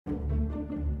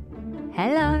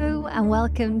Hello and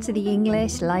welcome to the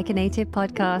English Like a Native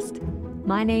podcast.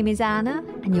 My name is Anna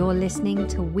and you're listening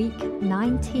to week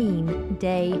 19,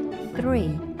 day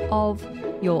 3 of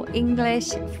your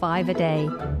English 5 a day.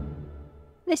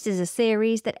 This is a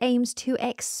series that aims to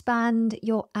expand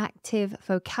your active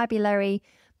vocabulary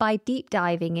by deep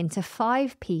diving into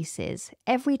 5 pieces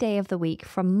every day of the week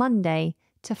from Monday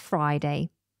to Friday.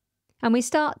 And we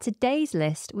start today's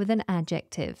list with an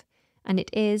adjective, and it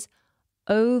is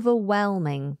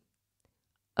overwhelming.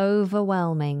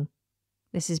 Overwhelming.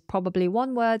 This is probably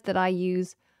one word that I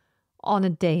use on a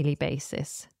daily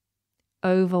basis.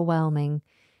 Overwhelming.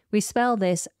 We spell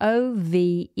this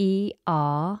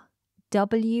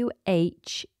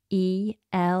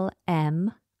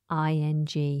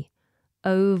O-V-E-R-W-H-E-L-M-I-N-G.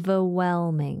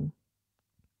 Overwhelming.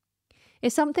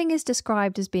 If something is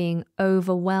described as being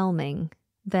overwhelming,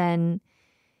 then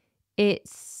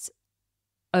it's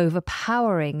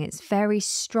overpowering, it's very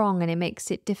strong, and it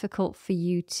makes it difficult for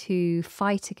you to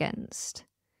fight against.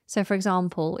 So, for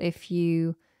example, if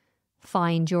you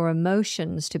find your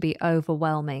emotions to be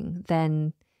overwhelming,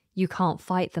 then you can't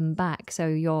fight them back. So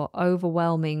your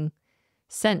overwhelming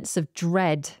sense of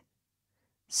dread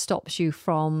stops you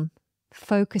from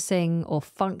focusing or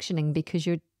functioning because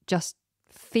you're just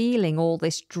feeling all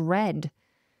this dread.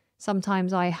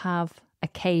 Sometimes I have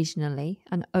occasionally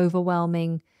an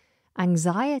overwhelming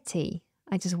anxiety.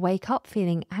 I just wake up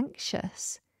feeling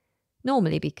anxious,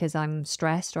 normally because I'm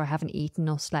stressed or I haven't eaten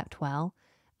or slept well.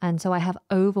 And so I have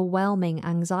overwhelming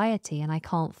anxiety and I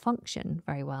can't function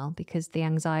very well because the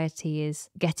anxiety is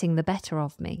getting the better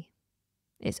of me.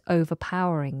 It's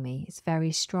overpowering me. It's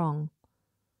very strong.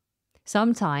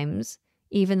 Sometimes,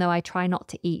 even though I try not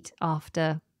to eat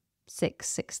after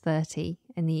 6:30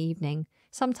 in the evening,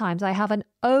 sometimes I have an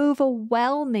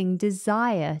overwhelming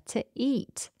desire to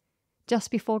eat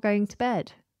just before going to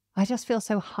bed. I just feel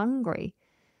so hungry.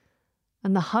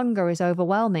 And the hunger is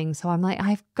overwhelming. So I'm like,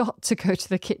 I've got to go to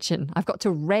the kitchen. I've got to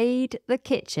raid the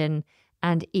kitchen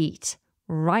and eat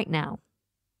right now.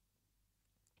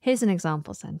 Here's an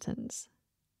example sentence.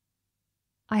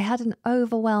 I had an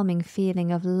overwhelming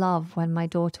feeling of love when my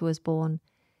daughter was born.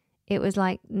 It was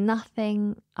like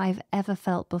nothing I've ever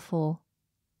felt before.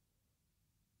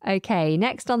 Okay,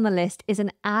 next on the list is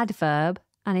an adverb,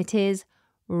 and it is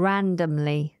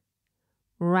randomly.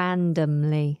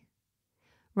 Randomly.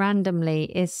 Randomly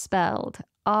is spelled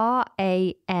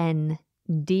R-A-N-D-O-M-L-Y.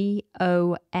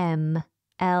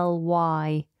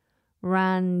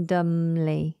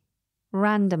 Randomly.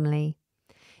 Randomly.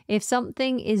 If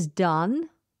something is done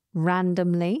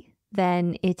randomly,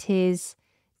 then it is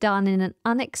done in an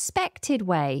unexpected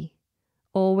way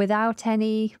or without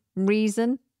any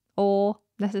reason or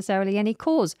necessarily any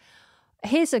cause.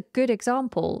 Here's a good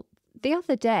example. The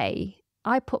other day,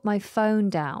 I put my phone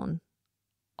down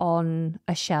on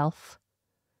a shelf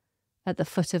at the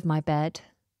foot of my bed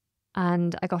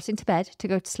and I got into bed to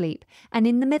go to sleep. And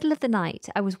in the middle of the night,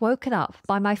 I was woken up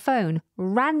by my phone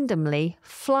randomly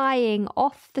flying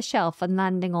off the shelf and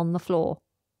landing on the floor.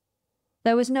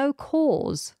 There was no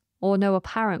cause or no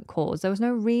apparent cause. There was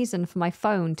no reason for my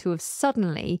phone to have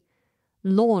suddenly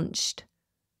launched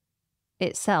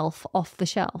itself off the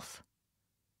shelf.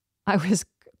 I was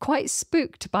quite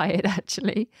spooked by it,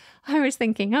 actually. I was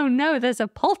thinking, oh no, there's a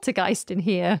poltergeist in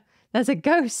here. There's a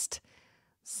ghost.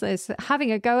 So it's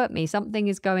having a go at me. Something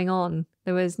is going on.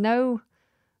 There was no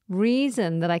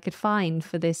reason that I could find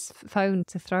for this phone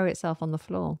to throw itself on the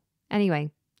floor. Anyway,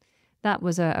 that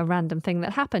was a random thing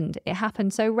that happened. It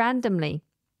happened so randomly.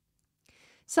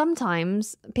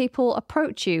 Sometimes people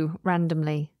approach you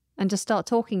randomly and just start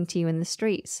talking to you in the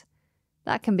streets.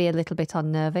 That can be a little bit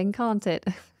unnerving, can't it?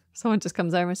 Someone just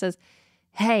comes over and says,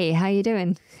 hey, how you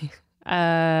doing?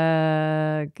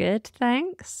 Good,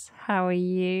 thanks. How are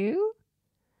you?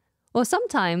 Or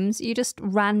sometimes you just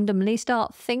randomly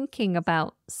start thinking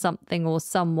about something or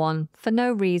someone for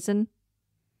no reason.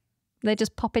 They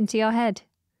just pop into your head.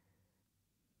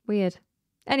 Weird.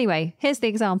 Anyway, here's the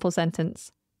example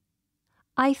sentence.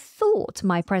 I thought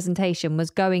my presentation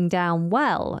was going down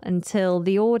well until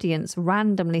the audience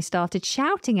randomly started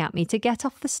shouting at me to get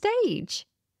off the stage.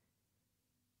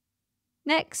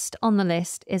 Next on the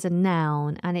list is a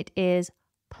noun, and it is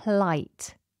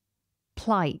plight.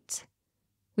 Plight.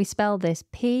 We spell this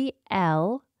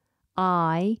P-L-I-G-H-T.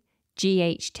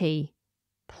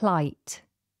 Plight.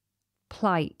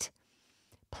 Plight.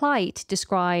 Plight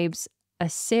describes a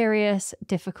serious,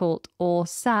 difficult, or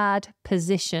sad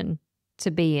position to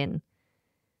be in.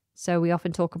 So we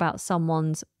often talk about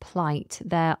someone's plight,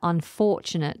 their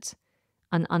unfortunate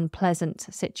and unpleasant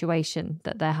situation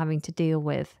that they're having to deal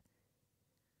with.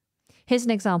 Here's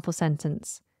an example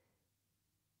sentence.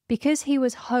 Because he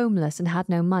was homeless and had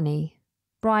no money,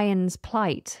 Brian's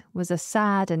plight was a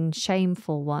sad and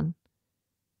shameful one.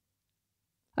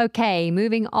 Okay,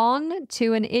 moving on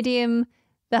to an idiom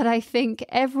that I think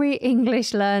every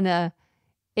English learner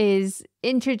is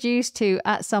introduced to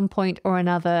at some point or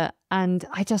another, and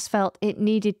I just felt it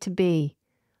needed to be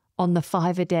on the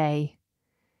 5 a day,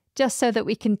 just so that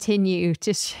we continue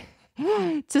to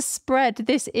to spread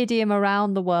this idiom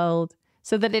around the world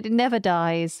so that it never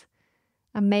dies,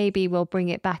 and maybe we'll bring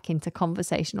it back into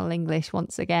conversational English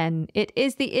once again. It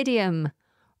is the idiom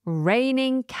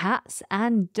raining cats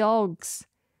and dogs,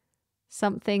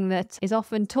 something that is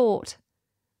often taught,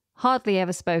 hardly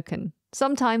ever spoken.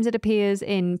 Sometimes it appears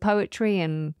in poetry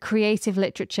and creative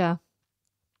literature,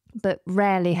 but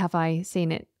rarely have I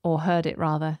seen it, or heard it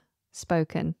rather,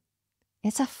 spoken.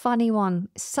 It's a funny one.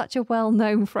 It's such a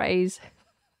well-known phrase.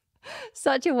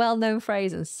 Such a well-known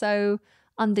phrase and so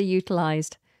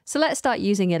underutilized. So let's start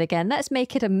using it again. Let's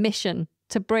make it a mission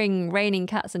to bring raining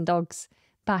cats and dogs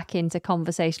back into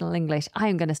conversational English.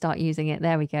 I'm going to start using it.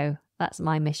 There we go. That's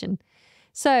my mission.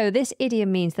 So this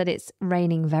idiom means that it's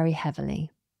raining very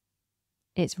heavily.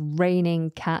 It's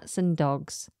raining cats and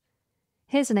dogs.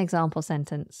 Here's an example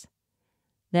sentence.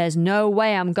 There's no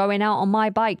way I'm going out on my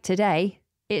bike today.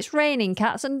 It's raining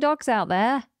cats and dogs out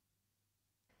there.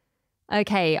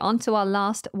 Okay, on to our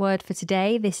last word for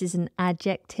today. This is an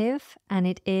adjective and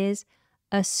it is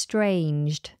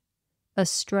estranged.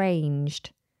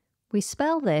 Estranged. We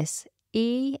spell this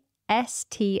E-S-T-R-A-N-G-E-D.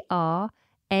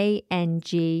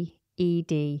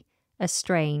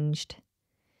 Estranged.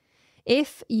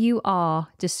 If you are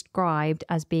described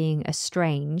as being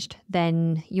estranged,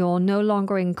 then you're no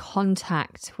longer in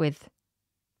contact with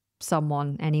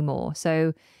someone anymore.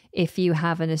 So if you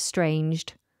have an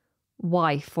estranged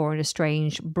wife or an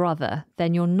estranged brother,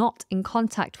 then you're not in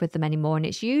contact with them anymore. And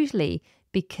it's usually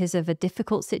because of a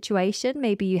difficult situation.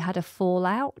 Maybe you had a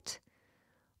fallout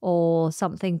or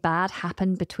something bad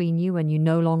happened between you and you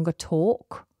no longer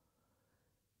talk.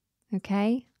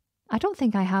 Okay. I don't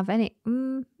think I have any.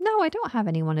 No, I don't have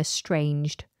anyone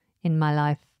estranged in my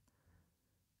life.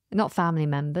 Not family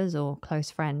members or close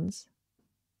friends.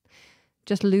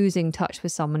 Just losing touch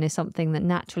with someone is something that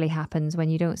naturally happens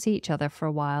when you don't see each other for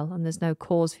a while and there's no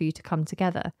cause for you to come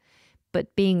together.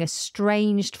 But being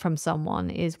estranged from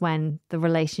someone is when the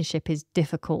relationship is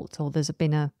difficult or there's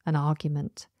been an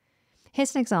argument.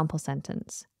 Here's an example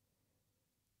sentence.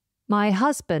 My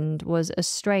husband was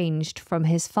estranged from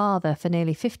his father for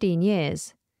nearly 15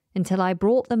 years until I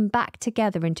brought them back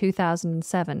together in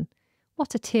 2007.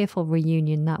 What a tearful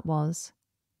reunion that was.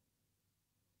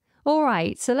 All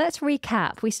right, so let's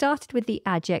recap. We started with the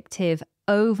adjective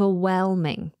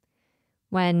overwhelming,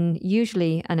 when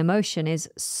usually an emotion is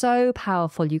so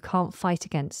powerful you can't fight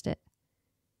against it.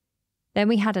 Then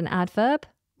we had an adverb,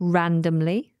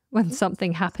 randomly, when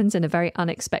something happens in a very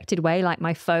unexpected way, like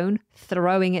my phone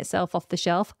throwing itself off the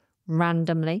shelf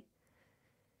randomly.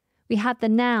 We had the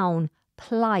noun,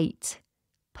 plight,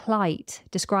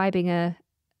 describing a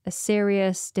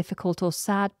serious, difficult or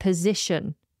sad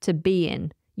position to be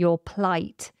in, your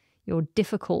plight, your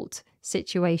difficult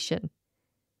situation.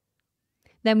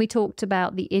 Then we talked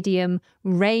about the idiom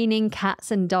raining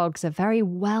cats and dogs, a very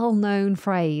well-known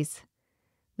phrase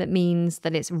that means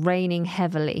that it's raining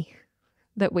heavily,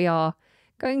 that we are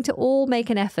going to all make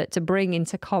an effort to bring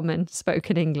into common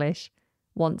spoken English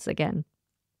once again.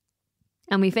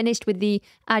 And we finished with the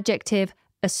adjective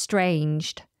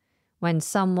estranged, when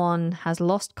someone has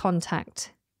lost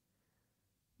contact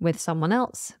with someone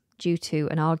else due to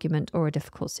an argument or a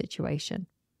difficult situation.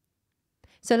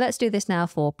 So let's do this now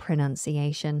for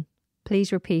pronunciation.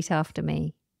 Please repeat after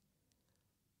me.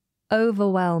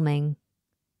 Overwhelming.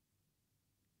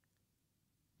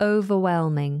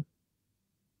 Overwhelming.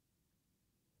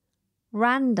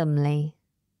 Randomly.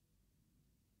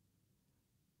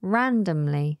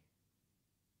 Randomly.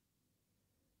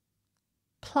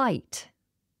 Plight.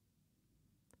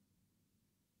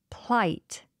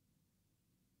 Plight.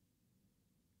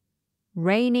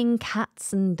 Raining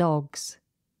cats and dogs.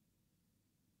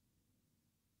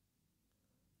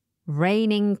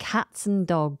 Raining cats and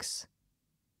dogs.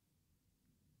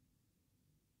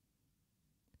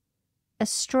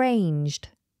 Estranged.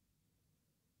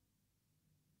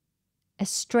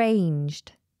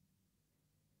 Estranged.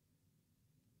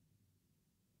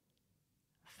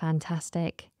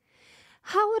 Fantastic.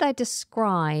 How would I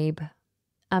describe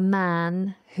a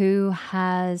man who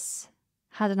has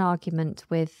had an argument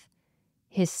with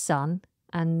his son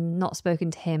and not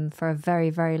spoken to him for a very,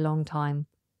 very long time?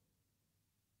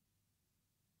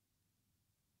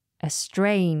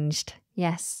 Estranged.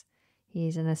 Yes,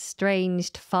 he's an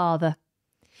estranged father.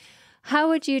 How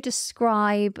would you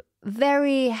describe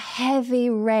very heavy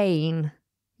rain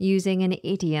using an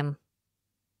idiom?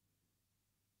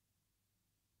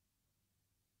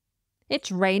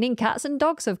 It's raining cats and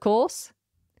dogs, of course.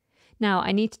 Now,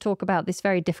 I need to talk about this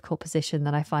very difficult position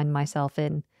that I find myself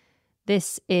in.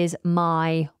 This is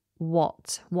my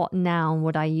what. What noun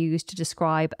would I use to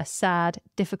describe a sad,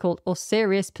 difficult, or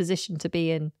serious position to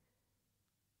be in?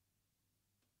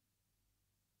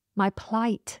 My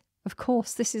plight. Of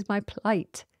course, this is my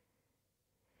plight.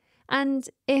 And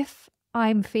if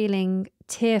I'm feeling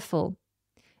tearful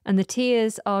and the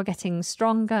tears are getting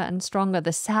stronger and stronger,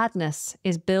 the sadness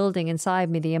is building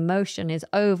inside me, the emotion is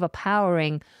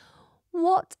overpowering,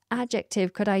 what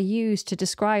adjective could I use to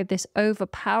describe this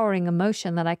overpowering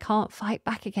emotion that I can't fight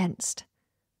back against?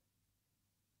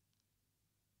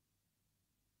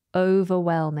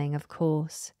 Overwhelming, of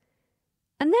course.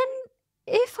 And then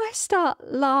if I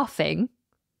start laughing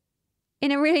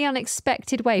in a really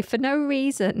unexpected way for no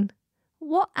reason,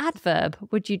 what adverb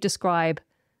would you describe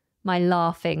my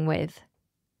laughing with?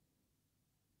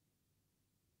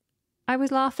 I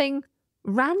was laughing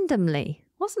randomly,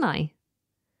 wasn't I?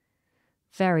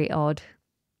 Very odd.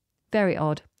 Very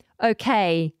odd.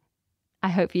 Okay, I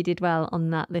hope you did well on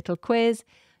that little quiz.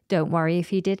 Don't worry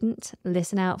if you didn't.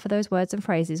 Listen out for those words and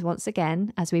phrases once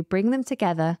again as we bring them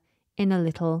together in a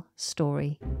little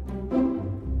story.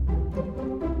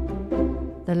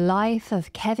 The Life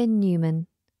of Kevin Newman,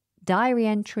 Diary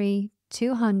Entry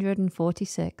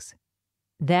 246.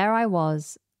 There I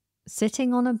was,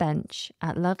 sitting on a bench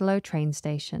at Ludlow train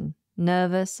station,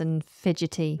 nervous and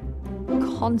fidgety,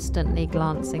 constantly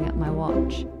glancing at my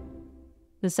watch.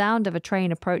 The sound of a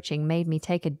train approaching made me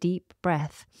take a deep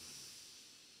breath.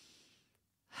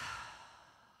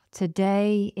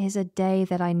 Today is a day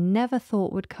that I never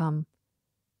thought would come.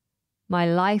 My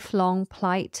lifelong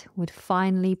plight would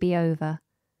finally be over.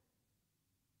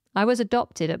 I was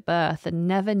adopted at birth and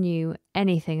never knew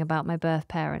anything about my birth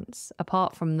parents,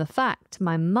 apart from the fact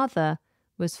my mother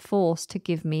was forced to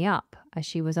give me up as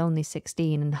she was only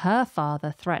 16, and her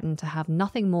father threatened to have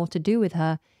nothing more to do with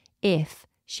her if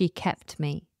she kept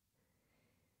me.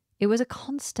 It was a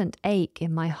constant ache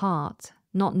in my heart,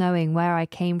 not knowing where I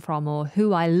came from or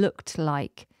who I looked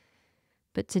like.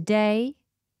 But today,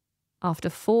 after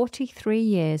 43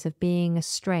 years of being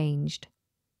estranged,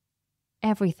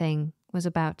 everything was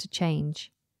about to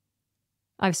change.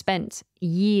 I've spent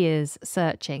years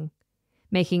searching,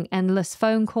 making endless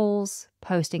phone calls,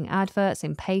 posting adverts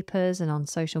in papers and on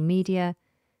social media.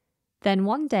 Then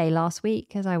one day last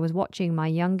week, as I was watching my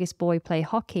youngest boy play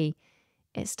hockey,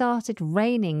 it started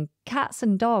raining cats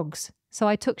and dogs, so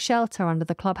I took shelter under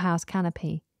the clubhouse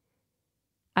canopy.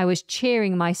 I was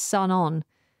cheering my son on,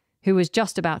 who was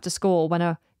just about to score, when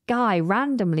a guy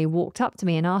randomly walked up to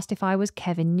me and asked if I was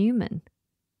Kevin Newman.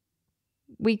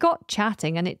 We got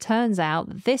chatting, and it turns out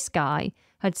that this guy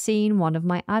had seen one of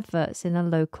my adverts in a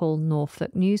local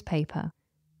Norfolk newspaper.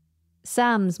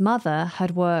 Sam's mother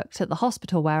had worked at the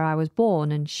hospital where I was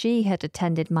born, and she had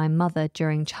attended my mother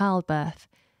during childbirth.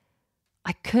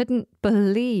 I couldn't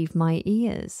believe my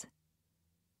ears.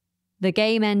 The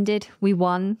game ended, we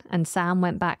won, and Sam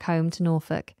went back home to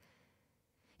Norfolk.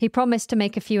 He promised to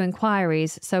make a few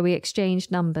inquiries, so we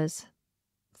exchanged numbers.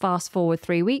 Fast forward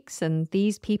 3 weeks, and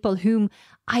these people whom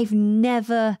I've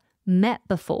never met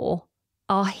before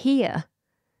are here.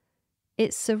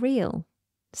 It's surreal,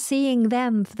 seeing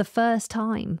them for the first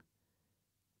time.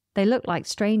 They look like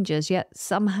strangers, yet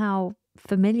somehow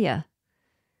familiar.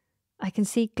 I can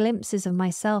see glimpses of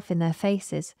myself in their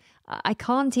faces. I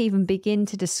can't even begin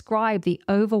to describe the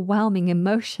overwhelming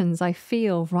emotions I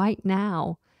feel right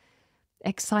now.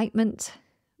 Excitement,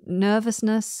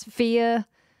 nervousness, fear,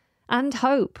 and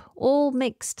hope, all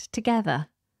mixed together.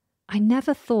 I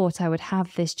never thought I would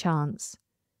have this chance.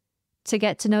 To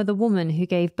get to know the woman who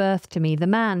gave birth to me, the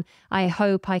man I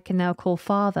hope I can now call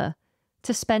father,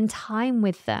 to spend time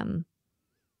with them.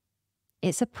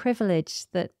 It's a privilege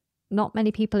that not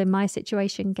many people in my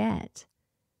situation get.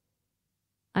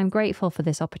 I'm grateful for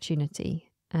this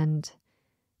opportunity, and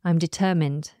I'm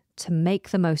determined to make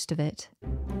the most of it.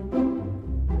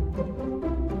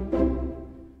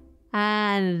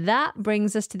 And that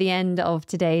brings us to the end of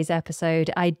today's episode.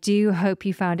 I do hope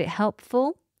you found it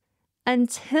helpful.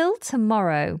 Until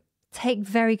tomorrow, take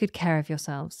very good care of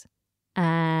yourselves.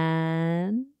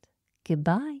 And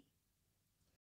goodbye.